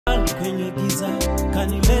kwenye giza,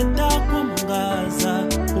 kanileta kwa mwangaza.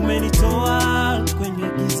 Umenitoa kwenye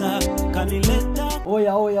giza, kanileta.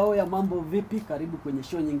 Oya, mambo vipi? Karibu kwenye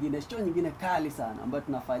show nyingine kali sana ambayo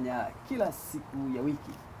tunafanya kila siku ya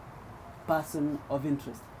wiki, Person of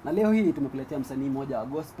Interest. Na leo hii tumekuletea msanii mmoja wa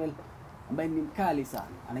gospel ambaye ni mkali sana,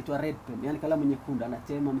 anaitwa Red Pen, yani kalamu nyekundu,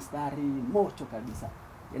 anatema mistari moto kabisa,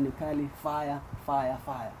 yani kali,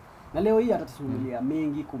 fire. Na leo hii atatusimulia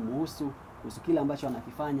mengi kuhusu kile ambacho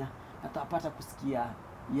anakifanya, na tutapata kusikia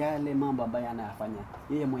yale mambo ambayo anayafanya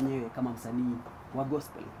yeye mwenyewe kama msanii wa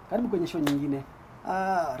gospel. Karibu kwenye show nyingine.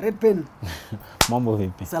 Red Pen. Mambo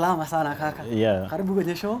vipi? Salama sana kaka. Yeah. Karibu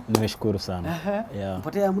kwenye show. Nimeshukuru sana. Yeah.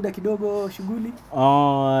 Mpotea muda kidogo shughuli?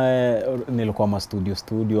 Nilikuwa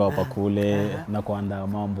studio hapa kule na kuandaa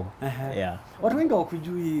mambo. Yeah. Watu wengi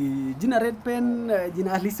hawakujui jina Red Pen,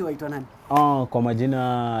 jina halisi waitwa nani? Kwa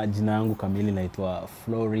majina, jina yangu kamili naitwa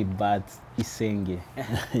Floribat Isenge.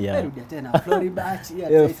 Yeah. Rudia tena. Floribat.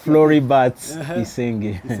 Yeah, Floribat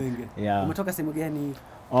Isenge. Yeah. Umetoka sehemu gani?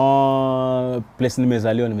 Place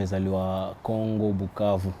nimezaliwa Kongo,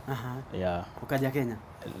 Bukavu. Yeah. Ukaja Kenya?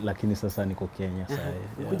 Lakini sasa niko Kenya sasa.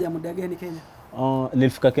 Ukuja muda gani Kenya?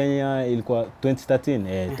 Nilifika Kenya ilikuwa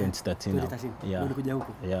 2013. 2013. Yeah. Ulikuja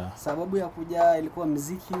huko? Yeah. Sababu ya kuja ilikuwa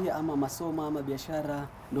muziki ama masomo ama biashara?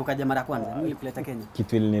 Ndio ukaja mara kwanza. Nini ilikuleta Kenya?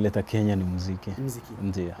 Kitu ilinileta Kenya ni muziki. Muziki.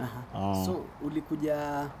 Ndio. So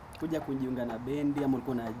ulikuja kujiunga na bendi ama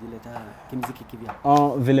ulikuwa unajileta kimuziki kivya?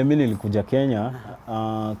 Vile mimi nilikuja Kenya,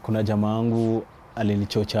 kuna jamaa wangu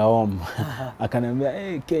alinichocha home.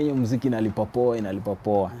 Akaniambia, Kenya muziki inalipa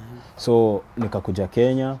poa. So nikakuja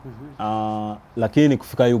Kenya. Lakini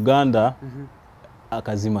kufika Uganda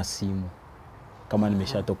akazima simu kama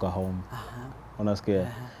nimeshatoka home. Unasikia?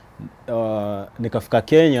 Nikafika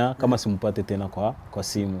Kenya kama simpate tena kwa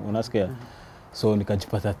simu. Unasikia? So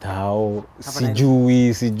nikajipata tao,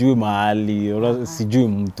 sijui mahali, sijui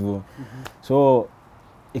mtu. So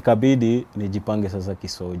ikabidi nijipange sasa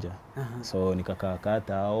kisoja. So nikakaa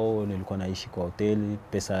tao, nilikuwa naishi kwa hoteli,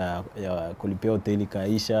 pesa ya kulipia hoteli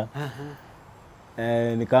kaisha.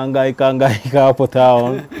 Nikahangaika hapo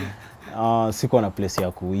town. Sikuwa na place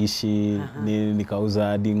ya kuishi, nikauza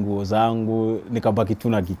hadi nguo zangu, nikabaki tu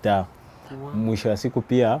na gitaa. Mwisho wa siku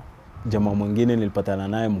pia jamaa mwingine nilipatana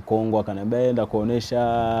naye Mkongo, akaniambia enda kuonesha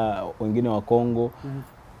wengine wa Kongo.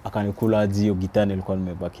 Akanikula hadi hiyo gitaa nilikuwa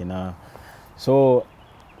nimebaki nayo. So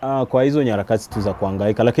kwa hizo nyarakati tu za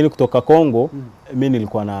kuhangaika, lakini kutoka Kongo mimi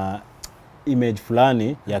nilikuwa na image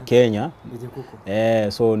fulani ya Kenya.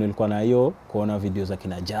 So nilikuwa na hiyo kuona video za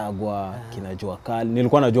kina Jagwa, kina Jua Kali.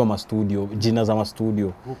 Nilikuwa najua jina za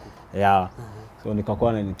studio. Yeah. So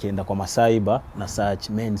nikakuwa nikienda kwa Masaiba na search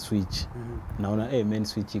main switch. Naona main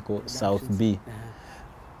switch iko South B.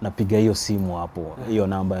 Napiga hiyo simu hapo, hiyo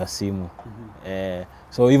namba ya simu.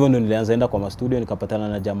 So hivyo ndio nilianza enda kwa studio, nikapatana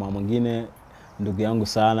na jamaa mwingine ndugu yangu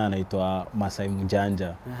sana anaitwa Masai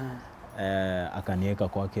Mjanja. Akaniweka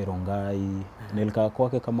kwake Rongai. Nilikaa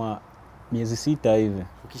kwake kama miezi 6 hivi.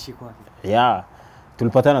 Ukishi kwake? Yeah.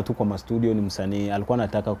 Tulipatana tu kwa studio. Ni msanii, alikuwa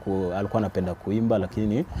anapenda kuimba,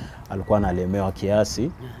 lakini alikuwa analemewa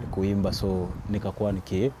kiasi kuimba. So nikakuwa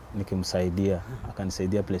nikimsaidia,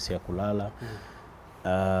 akanisaidia place ya kulala.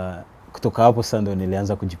 Kutoka hapo sasa ndo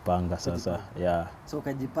nilianza kujipanga sasa. Yeah. So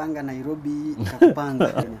ukajipanga Nairobi, ikakupanga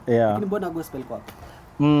Kenya. Yeah. Lakini mbona gospel kwako?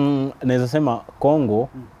 Naweza sema Kongo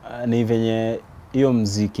ni venye hiyo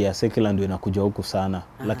muziki ya secular ndio inakuja huku sana.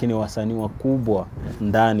 Lakini wasanii wakubwa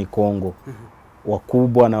ndani Kongo,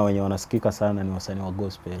 wakubwa na wenye wanasikika sana ni wasanii wa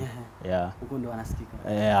gospel. Yeah. Huko ndio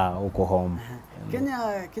wanasikika. Yeah, huko home.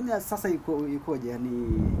 Kenya sasa ikoje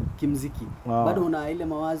yani kimuziki? Bado una ile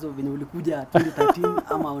mawazo venye ulikuja 2013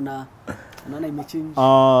 ama unaona imechange?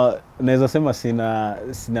 Naweza sema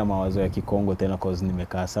sina mawazo ya Kikongo tena, cause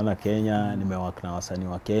nimekaa sana Kenya, nimework na wasanii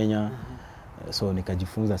wa Kenya. So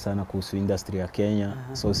nikajifunza sana kuhusu industry ya Kenya.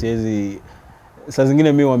 So siwezi, saa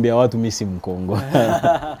zingine mimi huambia watu mimi si Mkongo.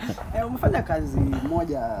 Umefanya kazi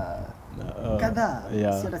moja kadhaa,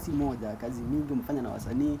 si moja, kazi mingi umefanya na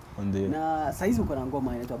wasanii. Na saizi uko na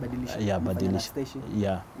ngoma inaitwa Badilisha. Yeah, Badilisha.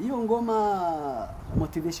 Yeah. Hiyo ngoma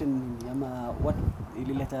motivation ama what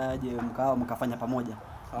ililetaje mkafanya pamoja?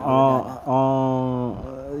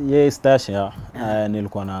 Yes, Tasha.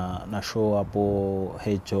 Nilikuwa na show hapo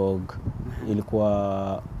Hedgehog.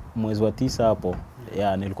 Ilikuwa mwezi wa 9 hapo.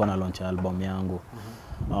 Yeah, nilikuwa na launch album yangu.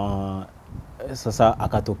 Sasa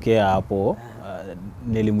akatokea hapo,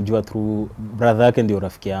 nilimjua through brother yake, ndio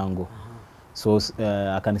rafiki yangu. So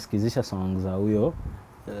akanisikizisha song za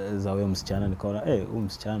huyo msichana, nikaona huyu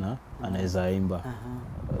msichana anaweza imba.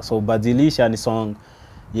 So Badilisha ni song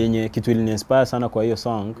yenye kitu iliniinspire sana kwa hiyo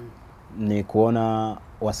song ni kuona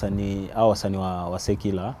wasanii wa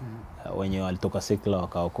secular wenye walitoka secular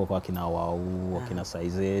wakaokoka, wakina Wau, wakina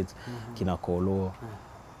Saizet, kina Kolo,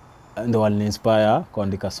 ndio waliniinspire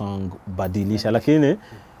kuandika song Badilisha. Lakini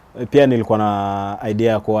pia nilikuwa na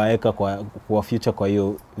idea ya kuwaweka kwa future kwa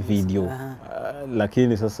hiyo video.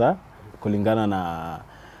 Lakini sasa kulingana na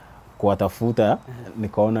kuwatafuta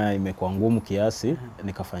nikaona imekuwa ngumu kiasi,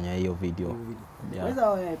 nikafanya hiyo video.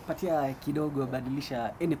 Unaweza patia kidogo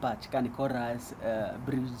Badilisha any part, kani chorus,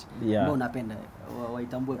 bridge, ambao unapenda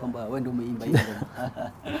waitambue kwamba wewe ndio umeimba hiyo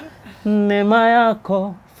ngoma. Neema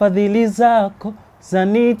yako, fadhili zako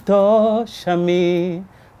zanitosha mimi,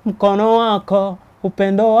 mkono wako,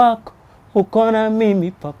 upendo wako uko na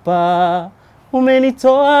mimi papa,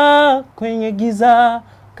 umenitoa kwenye giza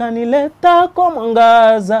kanileta kwa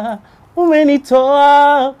mwangaza,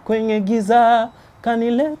 umenitoa kwenye giza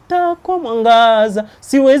kanileta kwa mwangaza,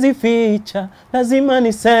 siwezi ficha, lazima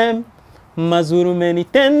niseme mazuri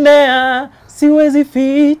umenitendea, siwezi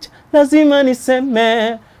ficha, lazima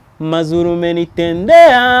niseme mazuri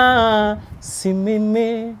umenitendea, si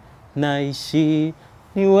mimi naishi,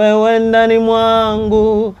 ni wewe ndani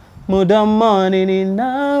mwangu, mudamani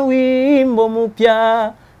nina wimbo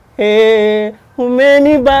mpya,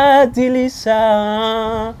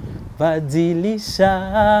 umenibadilisha,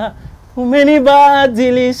 badilisha,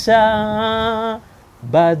 umenibadilisha,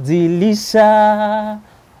 badilisha,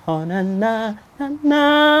 ona na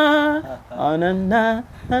na, ona na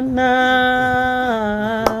na.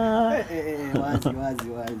 Wazi.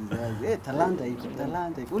 Talanta hii.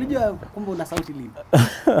 Unajua kumbe una sauti lini?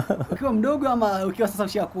 Ukiwa mdogo ama ukiwa sasa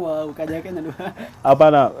ushakuwa ukaja Kenya ndio?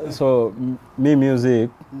 Hapana, so mi music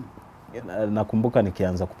nakumbuka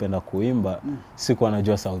nikianza kupenda kuimba, sikuwa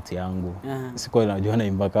najua sauti yangu. Sikuwa najua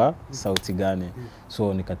naimbaka sauti gani.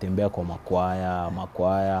 So nikatembea kwa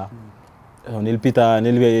makwaya.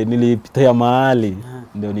 Nilipita mahali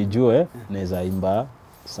ndio nijue naweza imba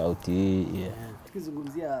sauti hii.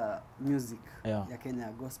 Tukizungumzia music ya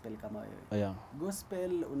Kenya gospel kama wewe.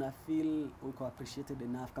 Gospel una feel uko appreciated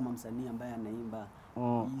enough kama msanii ambaye anaimba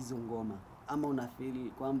hizo ngoma, ama una feel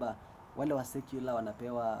kwamba wale wa secular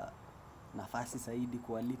wanapewa nafasi zaidi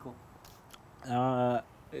kualiko?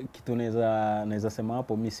 Kitu naweza sema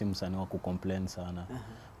hapo, mimi si msanii wa kucomplain sana.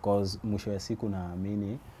 Cause mwisho wa siku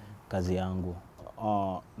naamini kazi yangu.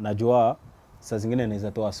 Najua saa zingine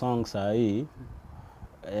naweza toa song saa hii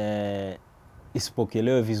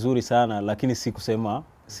isipokelewe vizuri sana, lakini si kusema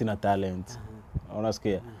sina talent.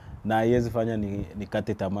 Unasikia? Na haiwezi fanya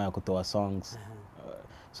nikate tamaa ya kutoa songs.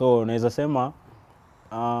 So naweza sema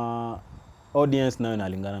audience nayo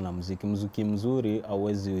inalingana na muziki. Muziki mzuri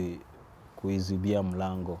hauwezi kuizibia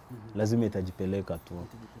mlango. Lazima itajipeleka tu.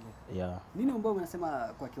 Nini ambao unasema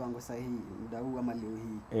kwa kiwango sahihi muda huu ama leo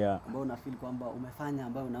hii ambao una feel kwamba umefanya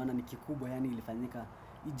ambao unaona ni kikubwa, yani ilifanyika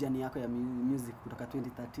journey yako ya music kutoka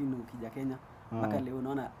 2013 ukija Kenya mpaka leo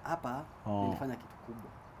unaona hapa nilifanya kitu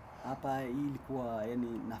kubwa. Hapa hii ilikuwa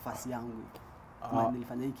yani nafasi yangu. Kama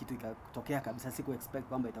nilifanya hii kitu ikatokea kabisa, siku expect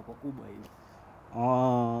kwamba itakuwa kubwa hivi.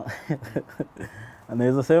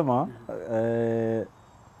 Naweza sema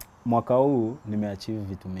mwaka huu nimeachieve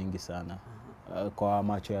vitu mingi sana. Kwa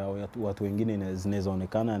macho ya watu wengine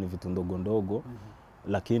zinazoonekana ni vitu ndogo ndogo,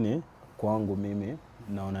 lakini kwangu mimi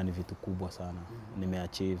naona ni vitu kubwa sana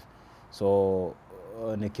nimeachieve. So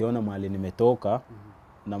nikiona mahali nimetoka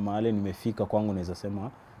na mahali nimefika, kwangu naweza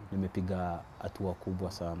sema nimepiga hatua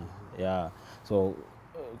kubwa sana. So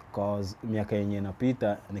cause miaka yenye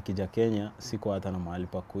inapita nikija Kenya siko hata na mahali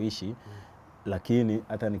pa kuishi, lakini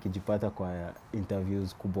hata nikijipata kwa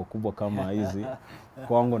interviews kubwa kama hizi,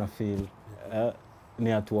 kwangu na feel ni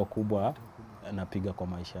hatua kubwa napiga kwa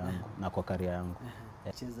maisha yangu na kwa career yangu.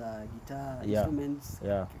 Cheza guitar, instruments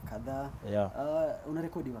kadhaa. Una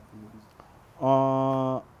rekodi wapi?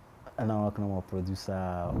 Ana work na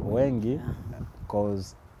producer wengi,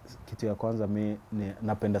 cause kitu ya kwanza mimi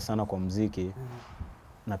napenda sana kwa muziki,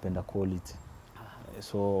 napenda quality.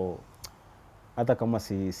 So hata kama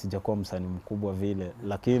sijakuwa msanii mkubwa vile,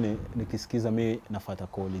 lakini nikisikiza mimi nafuata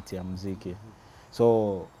quality ya muziki.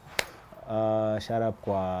 So shout out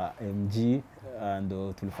kwa MG,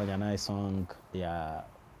 ndo tulifanya naye song ya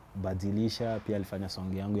Badilisha, pia alifanya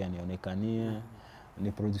song yangu ya Nionekanie.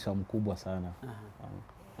 Ni producer mkubwa sana.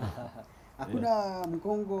 Hakuna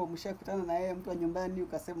Mkongo mshakutana na yeye mtu wa nyumbani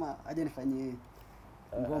ukasema aje nifanyie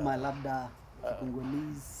ngoma labda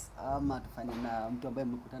Congolese, ama tufanye na mtu ambaye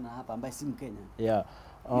mmekutana hapa ambaye si Mkenya?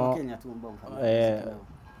 Ni Kenya tu ambao mfanye.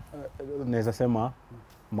 Naweza sema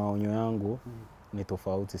maonyo yangu ni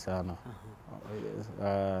tofauti sana.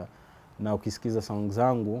 Na ukisikiza song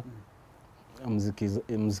zangu,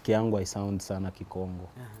 muziki yangu I sound sana Kikongo.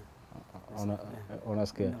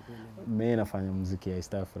 Unasikia? Mimi nafanya muziki ya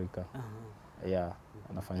East Africa. Yeah,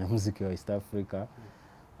 nafanya muziki wa East Africa.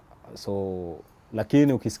 So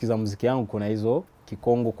lakini ukisikiza muziki yangu kuna hizo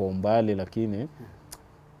Kikongo kwa umbali, lakini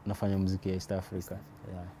nafanya muziki ya East Africa.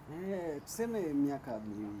 Yeah. Tuseme miaka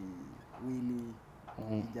miwili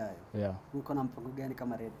ijayo. Yeah. Uko na mpango gani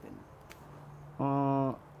kama Red Pen?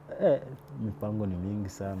 Mipango ni mingi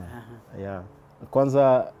sana. Yeah.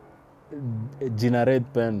 Kwanza jina Red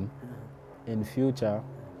Pen in future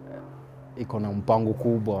iko na mpango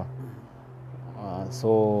kubwa.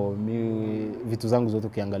 So vitu zangu zote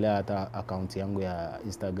ukiangalia hata account yangu ya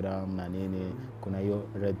Instagram na nini, kuna hiyo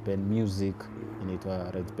Red Pen Music,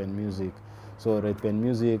 inaitwa Red Pen Music. So Red Pen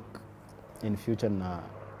Music in future, na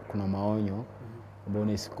kuna maonyo,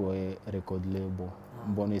 mbona isikuwe record label,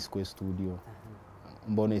 mbona isikuwe studio,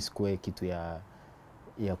 mbona isikuwe kitu ya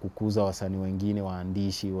kukuza wasanii wengine,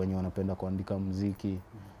 waandishi wenye wanapenda kuandika muziki,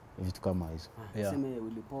 vitu kama hizo. Sema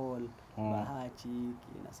Willy Paul, Bahachi,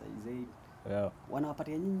 kina Saizei. Yeah.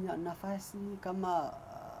 Wanawapatia nyinyi nafasi kama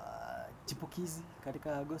chipukizi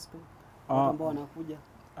katika gospel? Ambao wanakuja.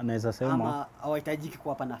 Naweza sema ama hawahitajiki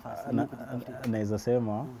kuwapa nafasi. Naweza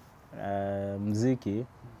sema muziki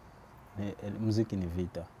ni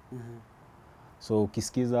vita. So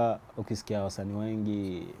ukisikia wasanii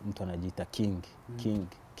wengi mtu anajiita king.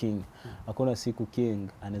 Hakuna siku king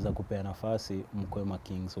anaweza kupea nafasi mkwema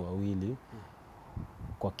kings wawili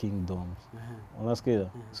kwa kingdom. Unasikia?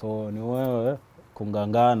 So ni wewe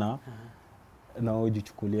kungangana na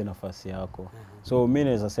ujichukulie nafasi yako. So mimi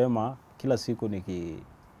naweza sema kila siku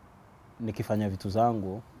nikifanya vitu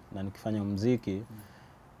zangu na nikifanya muziki,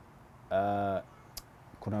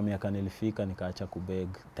 kuna miaka nilifika nikaacha kubeg,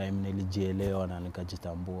 time nilijielewa na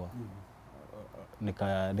nikajitambua.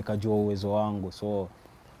 Nikajua uwezo wangu, so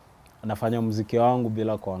nafanya muziki wangu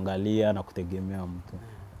bila kuangalia na kutegemea mtu.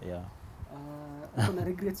 Yeah. Kuna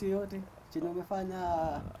regrets yoyote chenye umefanya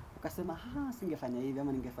ukasema singefanya hivi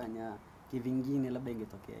ama ningefanya kivingine labda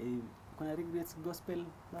ingetokea hivi? Kuna regrets gospel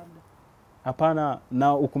labda? Hapana,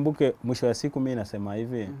 na ukumbuke mwisho wa siku mimi nasema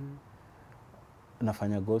hivi,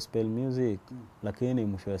 nafanya gospel music, lakini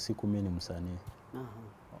mwisho wa siku mimi ni msanii.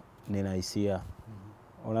 Nina hisia.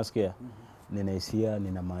 Unasikia? Nina hisia,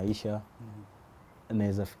 nina maisha.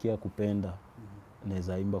 Naweza fikia kupenda.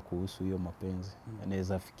 Naweza imba kuhusu hiyo mapenzi.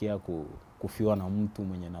 Naweza fikia kufiwa na mtu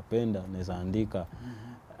mwenye napenda, naweza andika.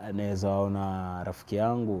 Naweza ona rafiki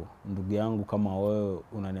yangu, ndugu yangu kama wewe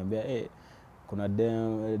unaniambia kuna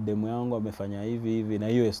demo yangu amefanya hivi na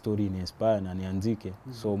hiyo story ni inspire na niandike.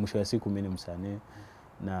 So mwisho wa siku mimi ni msanii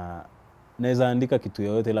na naweza andika kitu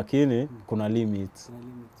yoyote, lakini kuna limits.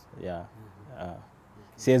 Yeah.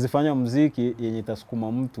 Siwezi fanya muziki yenye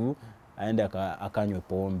itasukuma mtu aende akanywe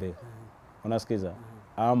pombe. Unasikiza?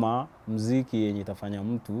 Ama muziki yenye itafanya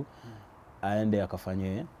mtu aende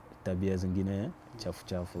akafanye tabia zingine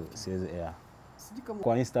chafu. Siwezi.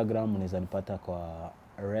 Kwa Instagram unaweza nipata kwa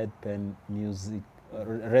Red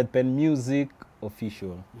Pen Music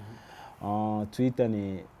Official. Twitter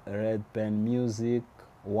ni Red Pen Music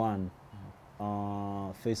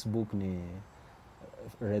 1. Facebook ni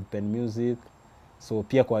Red Pen Music. So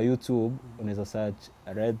pia kwa YouTube unaweza search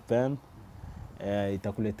Red Pen.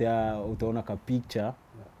 Itakuletea, utaona ka picture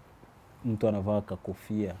mtu anavaa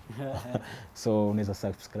kofia. So unaweza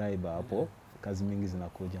subscribe hapo, kazi mingi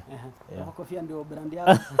zinakuja. Kofia ndio brand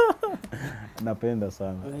yako? Napenda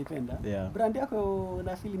sana. Unaipenda? Yeah. Brand yako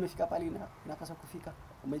na feel imefika pale inapaswa kufika.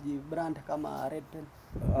 Umejibrand kama Red Pen?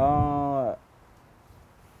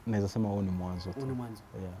 Naweza sema huo ni mwanzo tu. Huo ni mwanzo.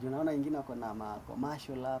 Yeah. Unaona wengine wako na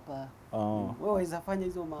commercial hapa. Wewe waweza fanya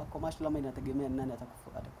hizo commercial ama inategemea nani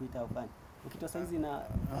atakuita ufanye? Ukitoa saizi na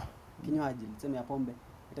kinywaji, tuseme ya pombe,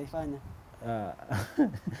 utaifanya?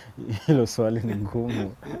 Hilo swali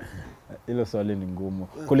ni ngumu.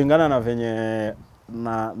 Kulingana na venye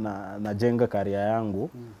najenga career yangu,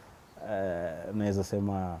 naweza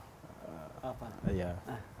sema hapana. Yeah.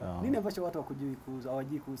 Nini ambacho watu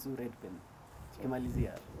hawajui kuhusu Red Pen?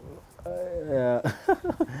 Tukimalizia.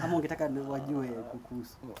 Ama ungetaka wajue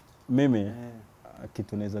kuhusu? Mimi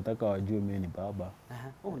kitu naweza taka wajue mimi ni baba.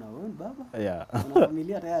 Una wewe ni baba? Yeah. Una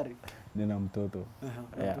familia tayari? Nina mtoto.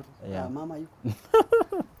 Yeah. Mama yuko?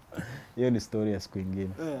 Hiyo ni story ya siku nyingine.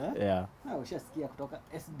 Yeah. Ushasikia kutoka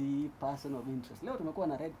SD person of interest. Leo tumekuwa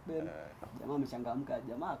na Red Pen. Jamaa amechangamka,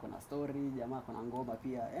 jamaa ako na story, jamaa ako na ngoma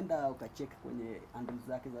pia. Enda ukacheck kwenye handles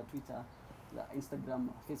zake za Twitter, za Instagram,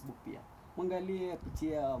 Facebook pia. Mwangalie,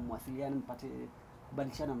 pitia, mwasiliane, mpate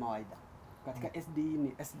kubadilishana mawaidha. Katika SD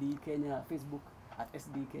ni SD Kenya Facebook,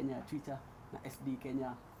 @SD Kenya Twitter na SD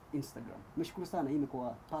Kenya Instagram. Nimeshukuru sana, hii imekuwa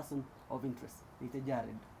person of interest.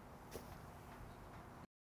 Jared.